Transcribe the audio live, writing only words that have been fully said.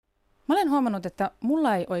Mä olen huomannut, että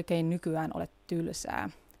mulla ei oikein nykyään ole tylsää.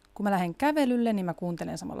 Kun mä lähden kävelylle, niin mä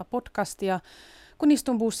kuuntelen samalla podcastia. Kun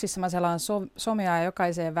istun bussissa, mä selaan somea ja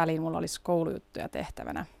jokaiseen väliin mulla olisi koulujuttuja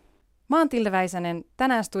tehtävänä. Mä oon Tilde Väisänen.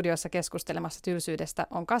 Tänään studiossa keskustelemassa tylsyydestä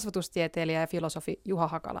on kasvatustieteilijä ja filosofi Juha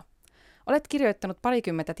Hakala. Olet kirjoittanut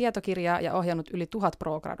parikymmentä tietokirjaa ja ohjannut yli 1000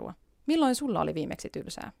 pro-gradua. Milloin sulla oli viimeksi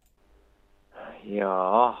tylsää?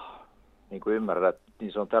 Jaa, niin kuin ymmärrät,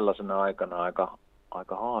 niin se on tällaisena aikana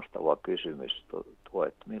aika haastava kysymys tuo,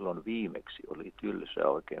 että milloin viimeksi oli tylsää,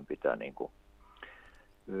 oikein pitää niin kuin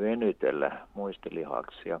venytellä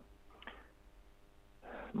muistilihaksi. Ja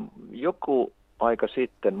joku aika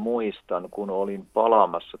sitten muistan, kun olin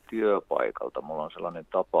palaamassa työpaikalta, mulla on sellainen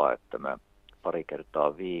tapa, että mä pari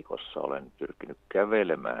kertaa viikossa olen pyrkinyt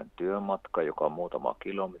kävelemään työmatka, joka on muutama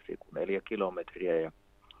kilometri, kuin 4 kilometriä ja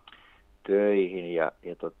töihin ja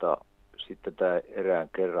sitten tämä erään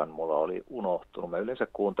kerran mulla oli unohtunut. Mä yleensä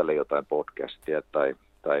kuuntelen jotain podcastia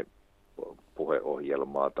tai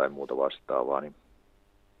puheohjelmaa tai muuta vastaavaa, niin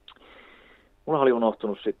mulla oli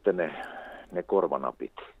unohtunut sitten ne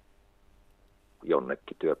korvanapit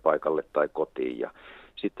jonnekin työpaikalle tai kotiin. Ja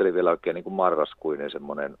sitten oli vielä oikein niin kuin marraskuinen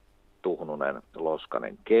semmoinen tuhnunen,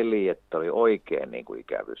 loskanen keli, että oli oikein niin kuin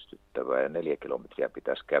ikävystyttävää ja 4 kilometriä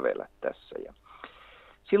pitäisi kävellä tässä. Ja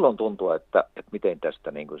silloin tuntuu, että miten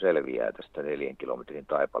tästä niin kuin selviää tästä 4 kilometrin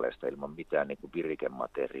taipaleesta ilman mitään niin kuin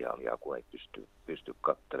virikemateriaalia, kun ei pysty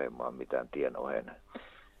katselemaan mitään tien ohen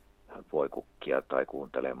voikukkia tai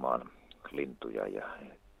kuuntelemaan lintuja ja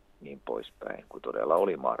niin poispäin, kun todella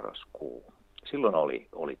oli marraskuu. Silloin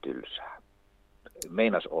oli tylsää.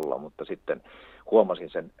 Meinas olla, mutta sitten huomasin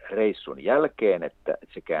sen reissun jälkeen, että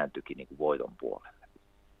se kääntyikin niin kuin voiton puolelle.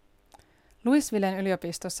 Louisvillen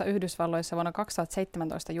yliopistossa Yhdysvalloissa vuonna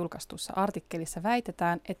 2017 julkaistussa artikkelissa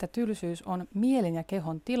väitetään, että tylsyys on mielen ja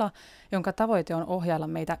kehon tila, jonka tavoite on ohjailla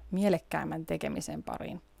meitä mielekkäämmän tekemisen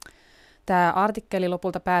pariin. Tämä artikkeli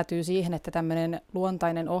lopulta päätyy siihen, että tämmöinen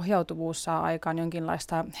luontainen ohjautuvuus saa aikaan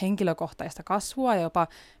jonkinlaista henkilökohtaista kasvua ja jopa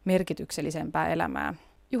merkityksellisempää elämää.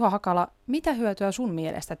 Juha Hakala, mitä hyötyä sun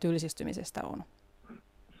mielestä tylsistymisestä on?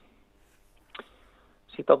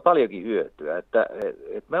 Siitä on paljonkin hyötyä. Että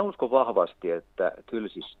mä uskon vahvasti, että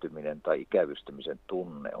tylsistyminen tai ikävystymisen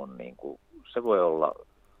tunne on niin kuin, se voi olla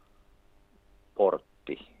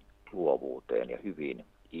portti luovuuteen ja hyviin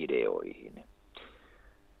ideoihin.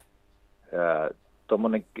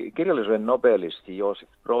 Tuommoinen kirjallisuuden nobelisti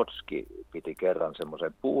Joseph Brodsky piti kerran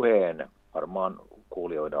semmoisen puheen, varmaan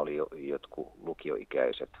kuulijoina oli jotkut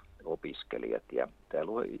lukioikäiset opiskelijat, ja tämä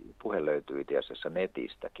puhe löytyy itse asiassa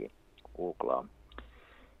netistäkin, googlaa.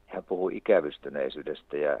 Hän puhui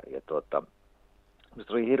ikävystyneisyydestä ja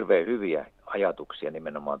minusta oli hirveän hyviä ajatuksia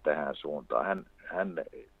nimenomaan tähän suuntaan. Hän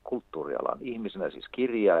kulttuurialan ihmisenä, siis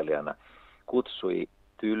kirjailijana, kutsui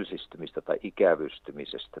tylsistymistä tai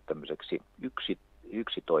ikävystymisestä tämmöiseksi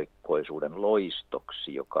yksitoikkoisuuden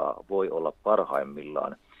loistoksi, joka voi olla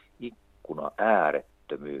parhaimmillaan ikkuna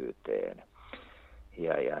äärettömyyteen.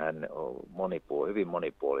 Ja hän hyvin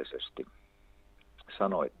monipuolisesti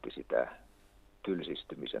sanoitti sitä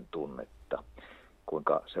tylsistymisen tunnetta,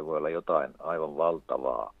 kuinka se voi olla jotain aivan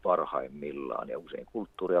valtavaa parhaimmillaan ja usein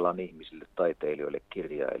kulttuurialan ihmisille, taiteilijoille,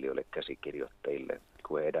 kirjailijoille, käsikirjoittajille,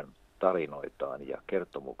 kun heidän tarinoitaan ja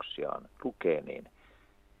kertomuksiaan lukee, niin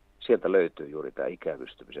sieltä löytyy juuri tämä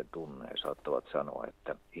ikävystymisen tunne ja saattavat sanoa,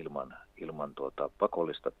 että ilman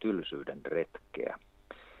pakollista tylsyyden retkeä,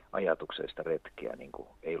 ajatuksellista retkeä, niin kuin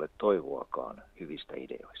ei ole toivoakaan hyvistä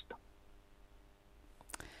ideoista.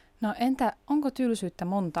 No entä onko tylsyyttä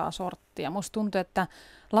montaa sorttia? Musta tuntuu, että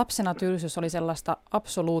lapsena tylsyys oli sellaista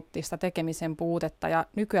absoluuttista tekemisen puutetta ja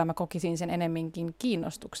nykyään mä kokisin sen enemminkin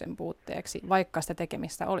kiinnostuksen puutteeksi, vaikka sitä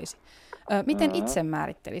tekemistä olisi. Miten itse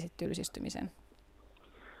määrittelisit tylsistymisen?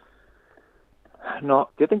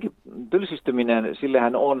 No tietenkin tylsistyminen,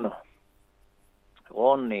 sillähän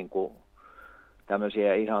on niin kuin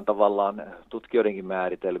tämmöisiä ihan tavallaan tutkijoidenkin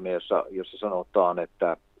määritelmiä, jossa sanotaan,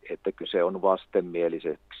 että kyse on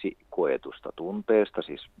vastenmieliseksi koetusta tunteesta,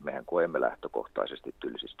 siis mehän koemme lähtökohtaisesti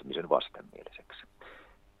tylsistymisen vastenmieliseksi,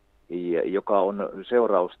 joka on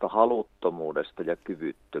seurausta haluttomuudesta ja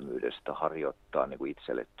kyvyttömyydestä harjoittaa niin kuin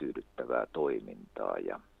itselle tyydyttävää toimintaa.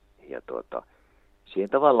 Ja siihen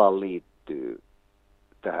tavallaan liittyy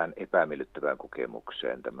tähän epämiellyttävään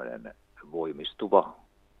kokemukseen tämmöinen voimistuva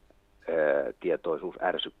tietoisuus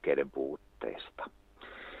ärsykkeiden puutteesta.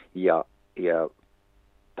 Ja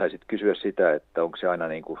taisit kysyä sitä, että onko se aina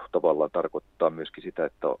niin kuin tavallaan tarkoittaa myöskin sitä,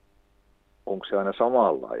 että onko se aina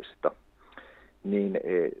samanlaista. Niin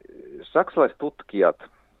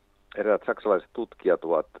eräät saksalaiset tutkijat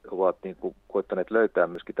ovat niin kuin koettaneet löytää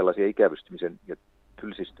myöskin tällaisia ikävystymisen ja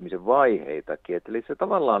tylsistymisen vaiheitakin. Eli se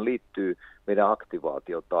tavallaan liittyy meidän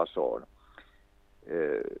aktivaatiotasoon.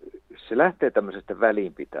 Se lähtee tämmöisestä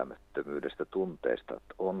välinpitämättömyydestä, tunteesta,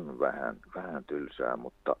 että on vähän tylsää,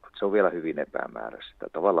 mutta se on vielä hyvin epämääräistä.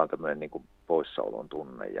 Tavallaan tämmöinen niin kuin poissaolon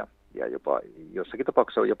tunne ja jopa jossakin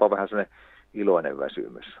tapauksessa on jopa vähän sellainen iloinen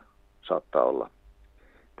väsymys saattaa olla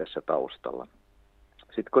tässä taustalla.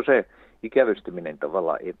 Sitten kun se ikävystyminen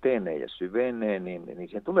tavallaan etenee ja syvenee, niin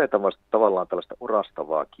siihen tulee tavallaan tällaista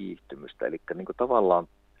orastavaa kiihtymystä, eli niin kuin tavallaan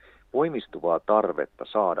voimistuvaa tarvetta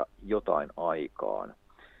saada jotain aikaan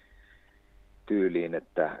tyyliin,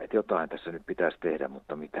 että jotain tässä nyt pitäisi tehdä,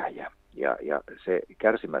 mutta mitä. Ja se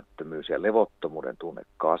kärsimättömyys ja levottomuuden tunne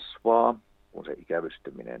kasvaa, kun se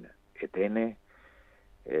ikävystyminen etenee.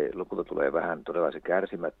 Lopulta tulee vähän todella se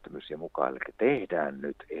kärsimättömyys ja mukaan, eli tehdään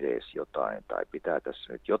nyt edes jotain tai pitää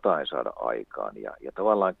tässä nyt jotain saada aikaan. Ja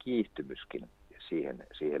tavallaan kiihtymyskin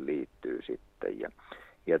siihen liittyy sitten.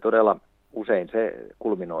 Ja todella usein se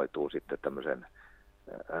kulminoituu sitten tämmöisen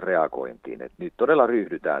reagointiin, että nyt todella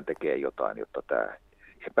ryhdytään tekemään jotain, jotta tämä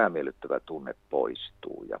epämiellyttävä tunne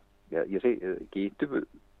poistuu. Ja se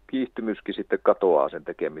kiihtymyskin sitten katoaa sen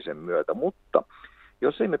tekemisen myötä, mutta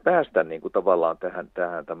jos ei me päästä niin kuin tavallaan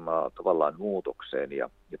tähän tavallaan muutokseen ja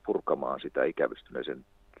purkamaan sitä ikävystyneisen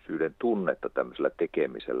syyden tunnetta tämmöisellä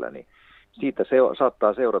tekemisellä, niin siitä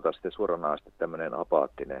saattaa seurata sitten suoranaisesti tämmöinen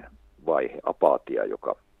apaattinen vaihe, apaatia,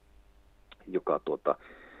 joka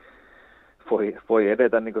voi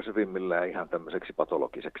edetä niin kuin syvimmillään ihan tämmöiseksi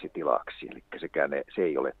patologiseksi tilaksi, eli se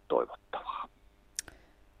ei ole toivottavaa.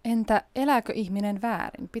 Entä elääkö ihminen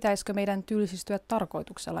väärin? Pitäisikö meidän tylsistyä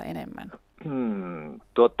tarkoituksella enemmän?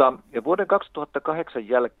 Ja vuoden 2008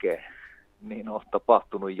 jälkeen niin on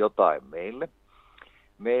tapahtunut jotain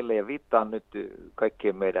meille ja viittaan nyt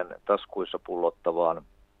kaikkien meidän taskuissa pullottavaan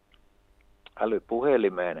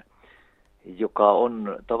älypuhelimeen, joka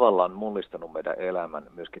on tavallaan mullistanut meidän elämän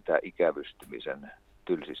myöskin tämä ikävystymisen,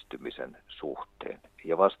 tylsistymisen suhteen.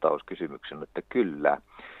 Ja vastaus kysymykseen on, että kyllä.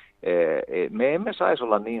 Me emme saisi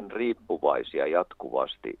olla niin riippuvaisia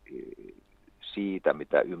jatkuvasti siitä,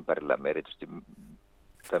 mitä ympärillämme erityisesti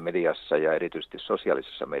mediassa ja erityisesti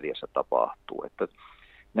sosiaalisessa mediassa tapahtuu. Että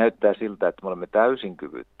näyttää siltä, että me olemme täysin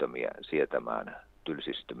kyvyttömiä sietämään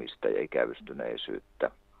tylsistymistä ja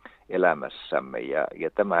ikävystyneisyyttä elämässämme.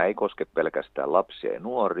 Ja tämä ei koske pelkästään lapsia ja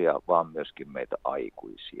nuoria, vaan myöskin meitä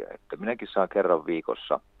aikuisia. Että minäkin saan kerran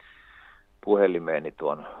viikossa puhelimeeni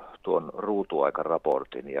tuon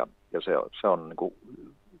ruutuaikaraportin ja se on niin kuin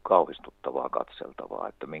kauhistuttavaa katseltavaa,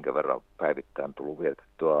 että minkä verran päivittäin tullut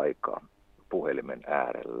vietettyä aikaa puhelimen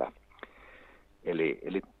äärellä.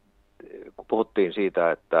 Eli kun puhuttiin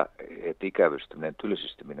siitä, että ikävystyminen,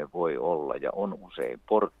 tylsistyminen voi olla ja on usein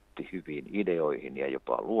portti hyviin ideoihin ja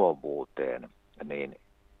jopa luovuuteen, niin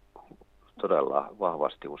todella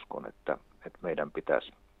vahvasti uskon, että meidän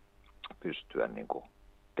pitäisi pystyä niin kuin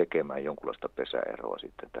tekemään jonkunlaista pesäeroa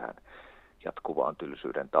sitten tähän jatkuvaan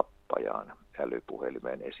tylsyyden tappajaan,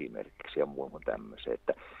 älypuhelimeen esimerkiksi ja muuhun tämmöiseen.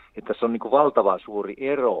 Että tässä on niin kuin valtavan suuri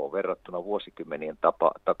ero verrattuna vuosikymmenien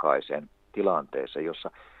takaiseen tilanteeseen,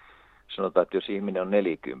 jossa sanotaan, että jos ihminen on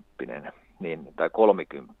 40 tai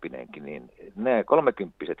 30-kin, niin nämä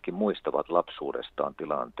 30-setkin muistavat lapsuudestaan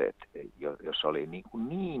tilanteet, jossa oli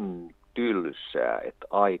niin tylsää, että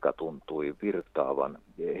aika tuntui virtaavan,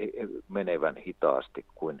 menevän hitaasti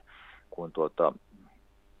kuin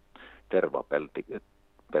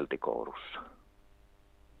tervapeltikourussa.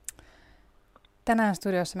 Tänään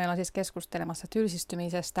studiossa meillä on siis keskustelemassa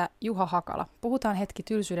tylsistymisestä Juha Hakala. Puhutaan hetki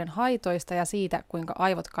tylsyyden haitoista ja siitä, kuinka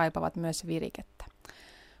aivot kaipaavat myös virikettä.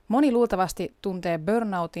 Moni luultavasti tuntee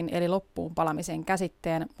burnoutin eli loppuun palamisen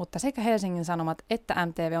käsitteen, mutta sekä Helsingin Sanomat että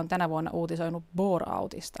MTV on tänä vuonna uutisoinut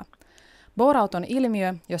bore-outista. Bore-out on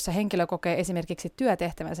ilmiö, jossa henkilö kokee esimerkiksi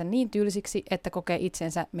työtehtävänsä niin tylsiksi, että kokee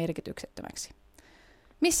itsensä merkityksettömäksi.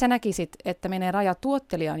 Missä näkisit, että menee raja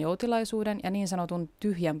tuottelijan joutilaisuuden ja niin sanotun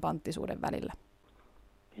tyhjänpanttisuuden välillä?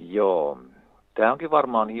 Joo, tämä onkin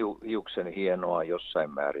varmaan hiuksen hienoa jossain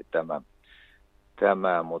määrin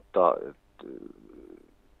tämä mutta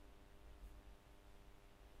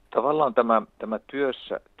tavallaan tämä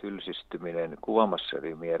työssä tylsistyminen kuvamassa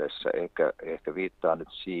eri mielessä ehkä viittaa nyt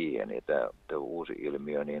siihen, että tämä uusi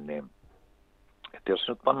ilmiö, niin että jos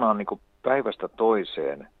nyt pannaan niin kuin päivästä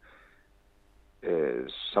toiseen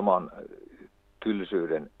saman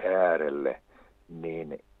tylsyyden äärelle,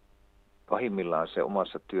 niin pahimmillaan se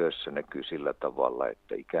omassa työssä näkyy sillä tavalla,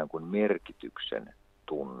 että ikään kuin merkityksen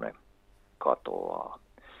tunne katoaa.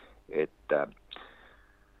 Että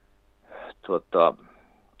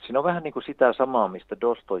siinä on vähän niin kuin sitä samaa, mistä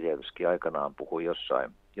Dostojevski aikanaan puhui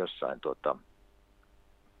jossain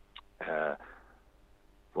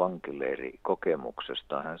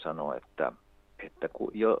vankileirikokemuksesta. Hän sanoi, että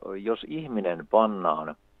jos ihminen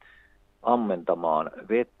pannaan ammentamaan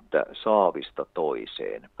vettä saavista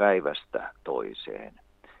toiseen, päivästä toiseen,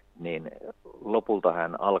 niin lopulta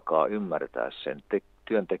hän alkaa ymmärtää sen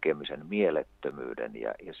työn tekemisen mielettömyyden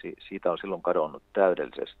ja siitä on silloin kadonnut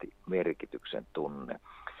täydellisesti merkityksen tunne.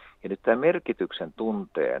 Ja nyt tämä merkityksen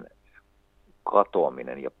tunteen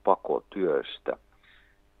katoaminen ja pako työstä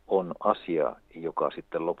on asia, joka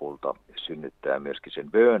sitten lopulta synnyttää myöskin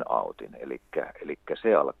sen burnoutin, eli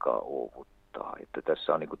se alkaa uuvuttaa. Että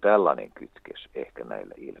tässä on niin kuin tällainen kytkös ehkä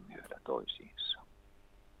näillä ilmiöillä toisiinsa.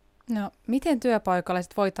 No, miten työpaikalla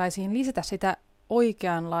sit voitaisiin lisätä sitä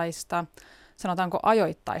oikeanlaista, sanotaanko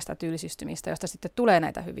ajoittaista tylsistymistä, josta sitten tulee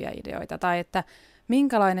näitä hyviä ideoita, tai että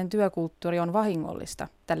minkälainen työkulttuuri on vahingollista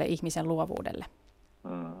tälle ihmisen luovuudelle?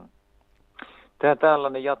 Tämä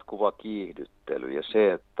tällainen jatkuva kiihdyttely ja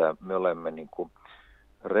se, että me olemme niin kuin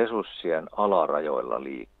resurssien alarajoilla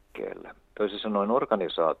liikkeellä. Toisin sanoen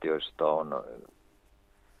organisaatioista on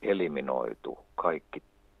eliminoitu kaikki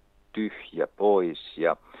tyhjä pois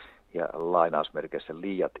ja lainausmerkeissä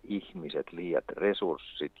liiat ihmiset, liiat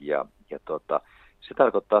resurssit ja se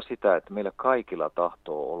tarkoittaa sitä, että meillä kaikilla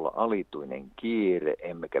tahtoo olla alituinen kiire,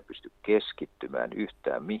 emmekä pysty keskittymään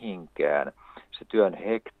yhtään mihinkään. Se työn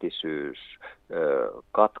hektisyys,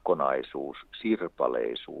 katkonaisuus,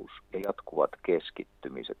 sirpaleisuus ja jatkuvat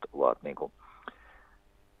keskittymiset ovat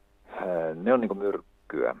ne on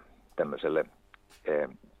myrkkyä tämmöiselle,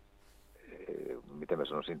 miten mä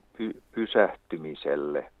sanoisin,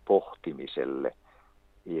 pysähtymiselle, pohtimiselle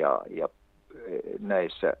ja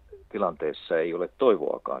näissä tilanteissa ei ole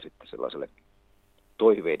toivoakaan sitten sellaiselle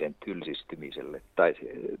toiveiden tylsistymiselle. Tai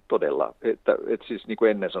todella, että siis niin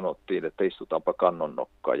kuin ennen sanottiin, että istutaanpa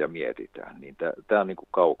kannonnokkaan ja mietitään, niin tämä on niin kuin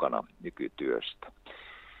kaukana nykytyöstä.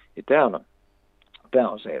 Ja tämä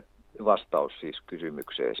on se vastaus siis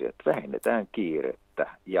kysymykseesi, että vähennetään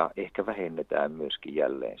kiirettä ja ehkä vähennetään myöskin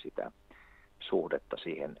jälleen sitä suhdetta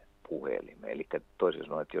siihen puhelimeen. Eli toisin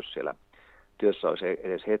sanoen, että jos siellä työssä olisi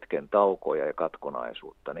edes hetken taukoja ja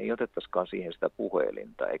katkonaisuutta, niin ei otettaisikaan siihen sitä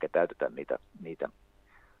puhelinta eikä täytetä niitä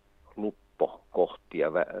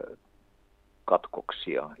luppokohtia,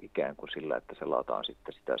 katkoksia ikään kuin sillä, että selataan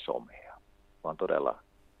sitten sitä somea, vaan todella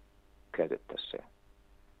käytettäisiin se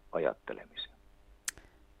ajattelemiseen.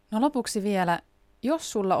 No lopuksi vielä,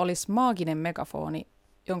 jos sulla olisi maaginen megafoni,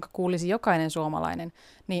 jonka kuulisi jokainen suomalainen,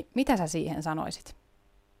 niin mitä sä siihen sanoisit?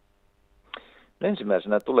 No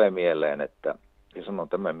ensimmäisenä tulee mieleen, ja sanon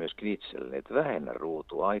tämän myöskin itselleni, että vähennä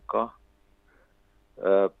ruutuaikaa.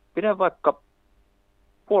 Pidä vaikka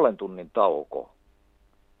puolen tunnin tauko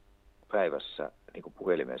päivässä niin kuin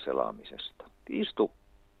puhelimen selaamisesta. Istu,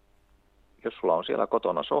 jos sulla on siellä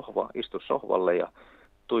kotona sohva, istu sohvalle ja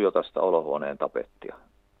tuijota sitä olohuoneen tapettia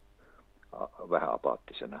vähän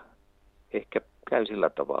apaattisena. Ehkä käy sillä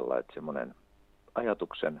tavalla, että semmoinen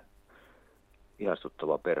ajatuksen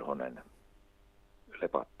ihastuttava perhonen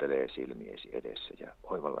lepattelee silmiesi edessä ja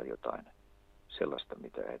oivalla jotain sellaista,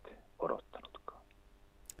 mitä et odottanutkaan.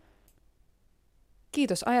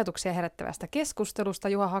 Kiitos ajatuksia herättävästä keskustelusta,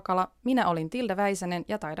 Juha Hakala. Minä olin Tilda Väisänen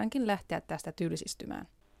ja taidankin lähteä tästä tylsistymään.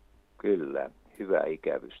 Kyllä, hyvää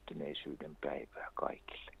ikävystyneisyyden päivää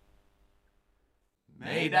kaikille.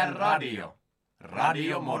 Meidän radio,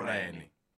 Radio Moreeni.